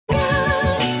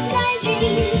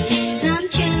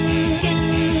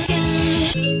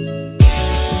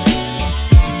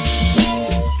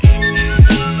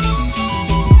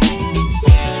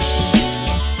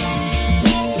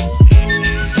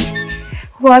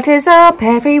What is up,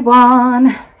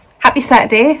 everyone? Happy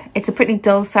Saturday. It's a pretty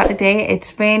dull Saturday.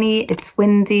 It's rainy, it's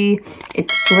windy,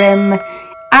 it's grim.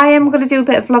 I am going to do a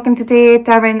bit of vlogging today.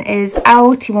 Darren is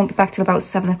out. He won't be back till about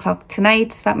 7 o'clock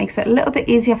tonight, so that makes it a little bit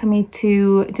easier for me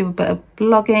to do a bit of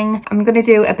vlogging. I'm going to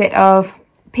do a bit of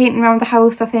painting around the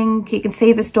house. I think you can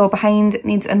see this door behind it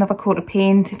needs another coat of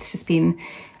paint. It's just been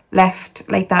left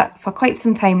like that for quite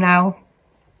some time now.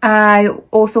 I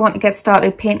also want to get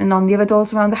started painting on the other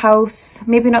doors around the house.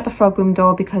 Maybe not the frog room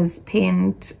door because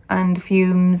paint and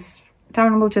fumes,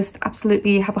 Darren will just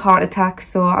absolutely have a heart attack,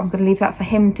 so I'm going to leave that for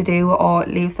him to do, or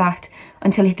leave that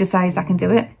until he decides I can do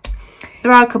it.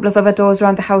 There are a couple of other doors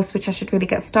around the house which I should really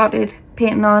get started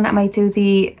painting on. I might do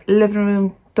the living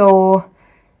room door.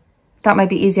 That might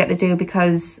be easier to do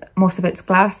because most of it's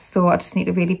glass, so I just need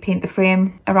to really paint the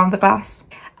frame around the glass.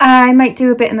 I might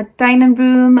do a bit in the dining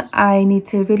room. I need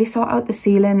to really sort out the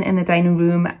ceiling in the dining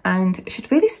room, and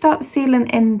should really start the ceiling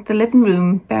in the living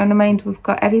room. Bearing in mind we've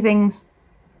got everything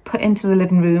put into the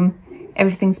living room.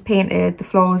 Everything's painted, the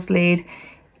floor's laid,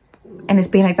 and it's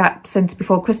been like that since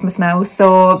before Christmas now.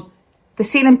 So the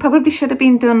ceiling probably should have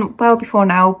been done well before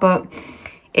now, but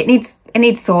it needs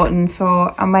sorting,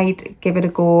 so I might give it a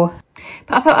go.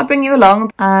 But I thought I'd bring you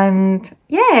along, and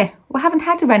yeah, we haven't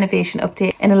had a renovation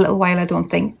update in a little while, I don't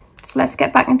think. So let's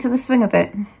get back into the swing of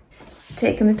it.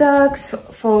 Taking the dogs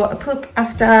for a poop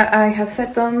after I have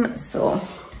fed them, so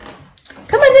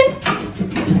come on then,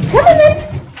 come on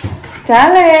then.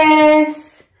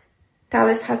 Dallas!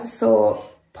 Dallas has a sore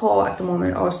paw at the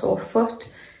moment, or a sore foot,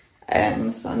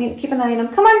 so I need to keep an eye on him.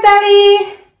 Come on,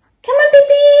 Daddy! Come on,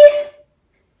 baby!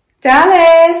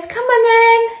 Dallas, come on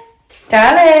then!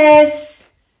 Dallas!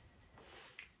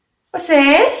 What's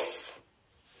this?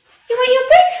 You want your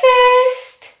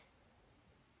breakfast?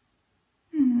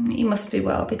 He must be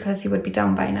well because he would be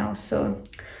down by now, so I'm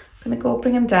gonna go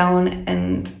bring him down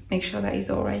and make sure that he's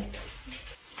alright.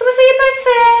 Coming for your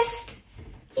breakfast!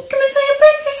 You coming for your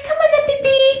breakfast? Come on then,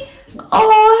 baby! Oh,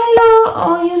 hello!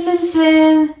 Oh, you're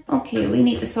limping. Okay, we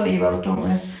need to sort you out, don't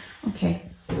we? Okay.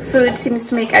 Food seems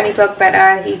to make any dog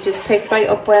better. He just picked right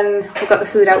up when we got the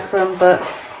food out for him, but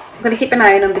I'm going to keep an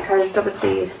eye on him because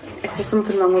obviously if there's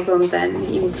something wrong with him then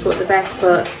he needs to go to the vet,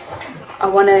 but I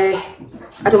don't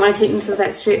want to take him to the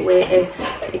vet straight away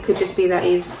if it could just be that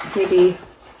he's maybe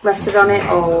rested on it,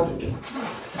 or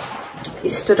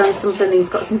he's stood on something, he's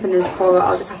got something in his paw.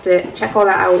 I'll just have to check all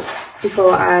that out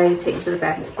before I take him to the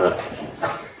vet, but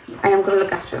I am going to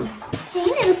look after him. Hey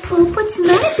little poop, what's the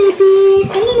matter, baby?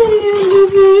 Hello,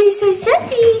 baby, you're so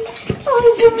sucky. Oh,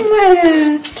 what's the matter?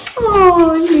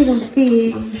 Oh, little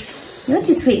baby. You're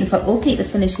just waiting for Oakley to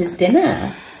finish his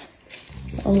dinner.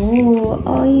 Oh,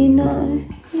 are you not?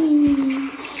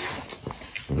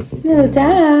 Little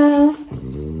doll.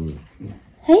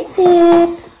 Hey,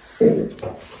 babe.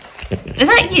 Is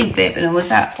that you, babe, or was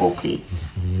that Oakley?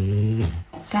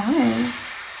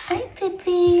 Dallas. Hi,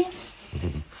 baby.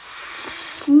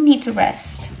 You need to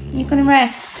rest. You're gonna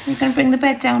rest. You're gonna bring the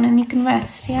bed down and you can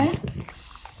rest, yeah?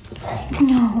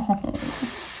 No.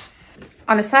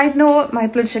 On a side note, my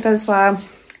blood sugars were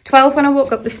 12 when I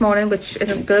woke up this morning, which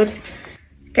isn't good.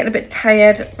 Getting a bit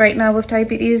tired right now with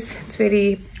diabetes. It's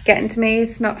really getting to me.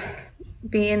 It's not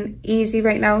being easy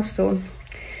right now, so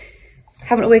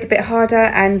having to work a bit harder,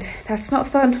 and that's not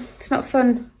fun. It's not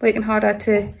fun working harder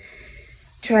to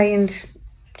try and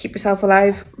keep yourself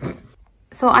alive.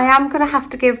 So I am going to have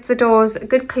to give the doors a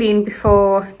good clean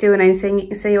before doing anything. You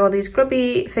can see all these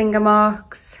grubby finger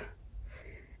marks,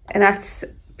 and that's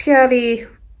purely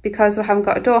because we haven't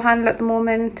got a door handle at the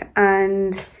moment,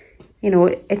 and you know,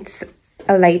 it's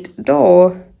a light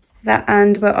door, that,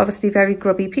 and we're obviously very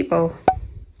grubby people,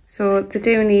 so they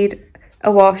do need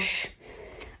a wash.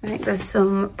 I think there's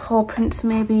some paw prints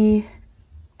maybe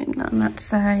not on that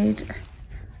side.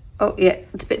 Oh yeah,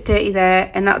 it's a bit dirty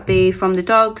there, and that'll be from the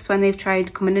dogs when they've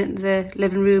tried coming into the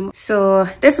living room. So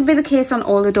this will be the case on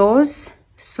all the doors.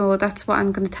 So that's what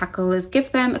I'm going to tackle, is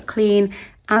give them a clean,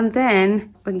 and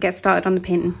then we can get started on the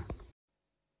painting.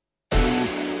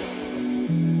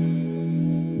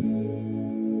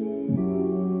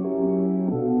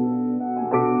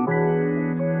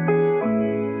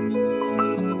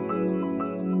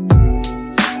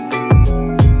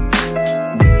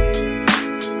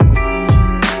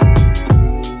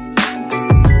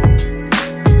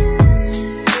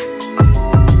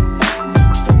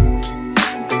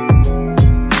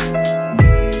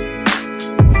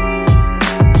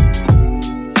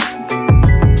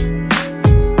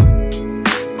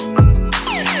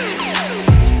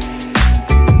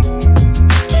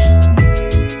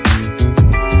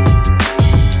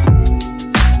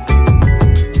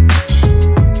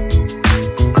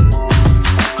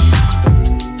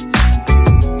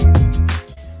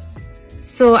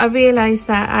 So I realised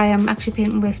that I am actually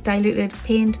painting with diluted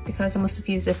paint because I must have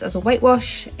used this as a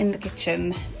whitewash in the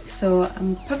kitchen. So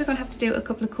I'm probably going to have to do a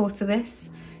couple of coats of this,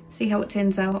 see how it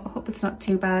turns out. I hope it's not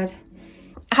too bad.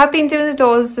 I have been doing the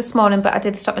doors this morning, but I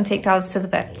did stop and take Dallas to the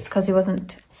vets because he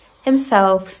wasn't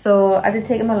himself. So I did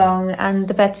take him along, and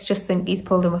the vets just think he's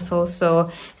pulled a muscle. So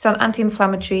he's on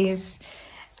anti-inflammatories,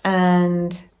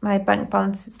 and my bank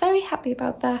balance is very happy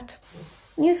about that.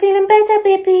 You feeling better,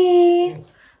 baby?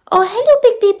 Oh, hello,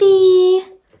 big baby.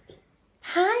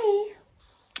 Hi.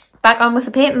 Back on with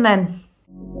the painting then.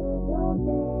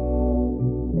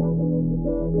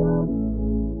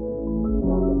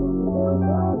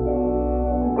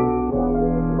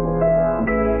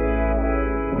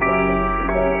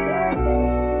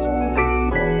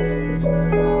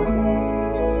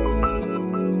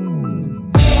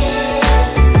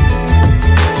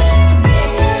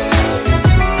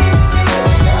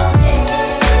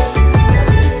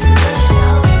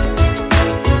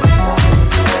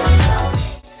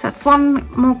 One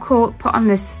more coat put on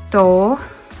this door.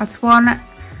 That's one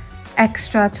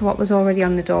extra to what was already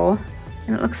on the door,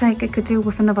 and it looks like it could do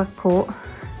with another coat.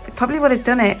 It probably would have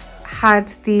done it had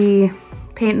the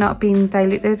paint not been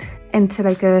diluted into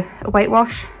like a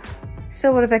whitewash.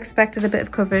 Still would have expected a bit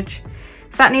of coverage,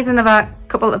 so that needs another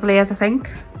couple of layers, I think.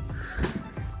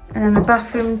 And then the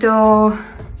bathroom door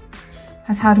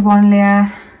has had one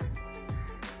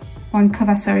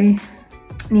cover, sorry.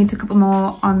 Needs a couple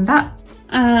more on that.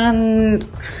 And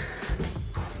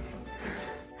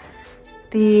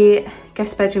the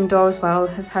guest bedroom door as well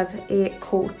has had a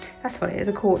coat. That's what it is,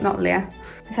 a coat, not a layer.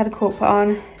 It's had a coat put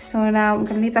on. So now I'm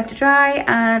going to leave that to dry,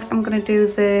 and I'm going to do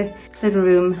the living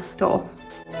room door.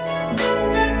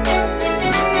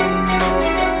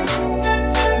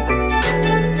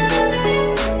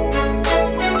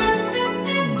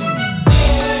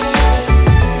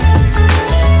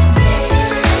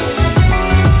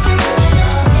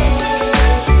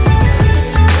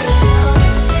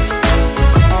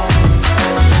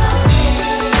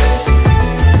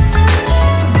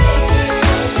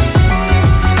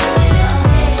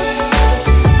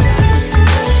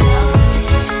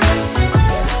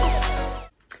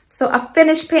 So I've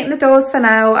finished painting the doors for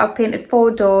now. I've painted 4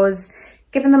 doors,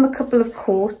 given them a couple of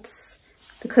coats.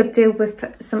 They could do with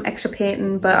some extra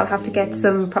painting, but I'll have to get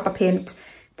some proper paint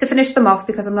to finish them off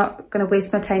because I'm not going to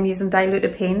waste my time using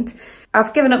diluted paint.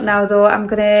 I've given up now though. I'm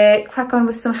going to crack on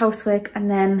with some housework and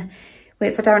then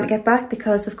wait for Darren to get back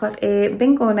because we've got a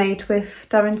bingo night with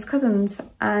Darren's cousins,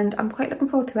 and I'm quite looking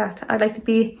forward to that. I'd like to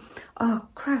be... Oh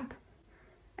crap.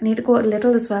 I need to go to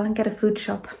Lidl as well and get a food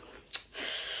shop.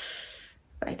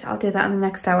 Right, I'll do that in the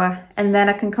next hour, and then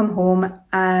I can come home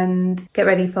and get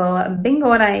ready for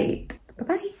bingo night.